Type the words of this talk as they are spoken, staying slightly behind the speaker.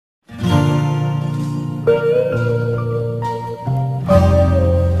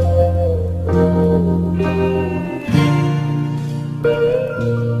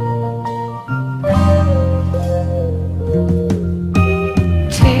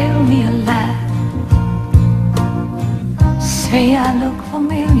Tell me a lie. Say I look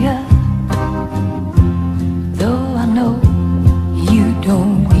familiar, though I know you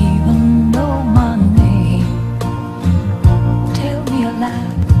don't even know my name. Tell me a lie.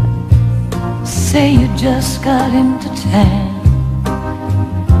 Say you just got into town,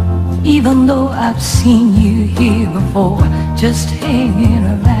 even though I've seen you here before, just hanging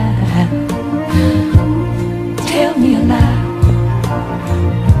around. Tell me a lie.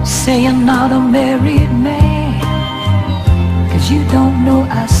 Say you're not a married man, 'cause you don't know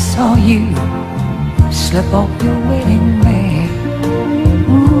I saw you slip off your wedding ring.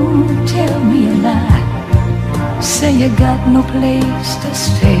 Tell me a lie. Say you got no place to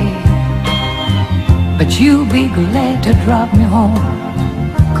stay, but you'll be glad to drop me home,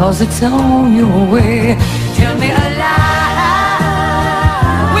 'cause it's on your way. Tell me a lie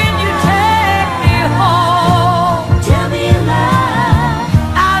when you take me home. Tell me a lie.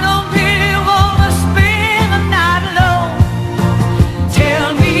 I don't really wanna spend the night alone. Tell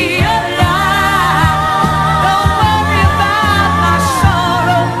me a lie. Don't worry about my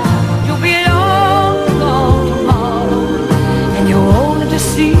sorrow. You'll be long gone tomorrow, and you're older to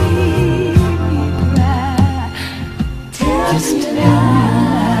see me cry. Just tell me a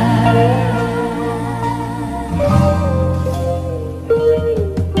lie.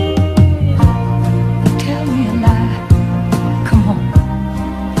 Tell me a lie. Come on.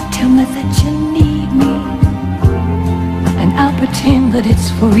 Tell me that you need me, and I'll pretend that it's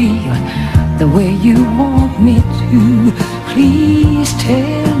for real, the way you want me to. Please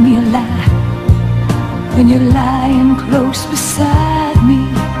tell me a lie when you're lying close beside me,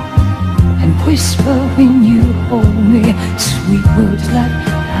 and whisper when you hold me sweet words like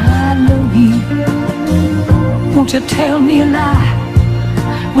I love you. Won't you tell me a lie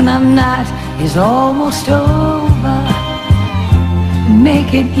when our night is almost over?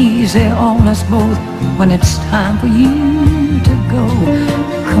 Make it easy on us both when it's time for you to go.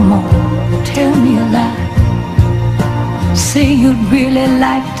 Come on, tell me a lie. Say you'd really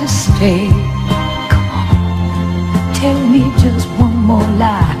like to stay. Come on, tell me just one more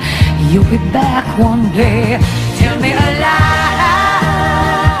lie. You'll be back one day. Tell me a lie.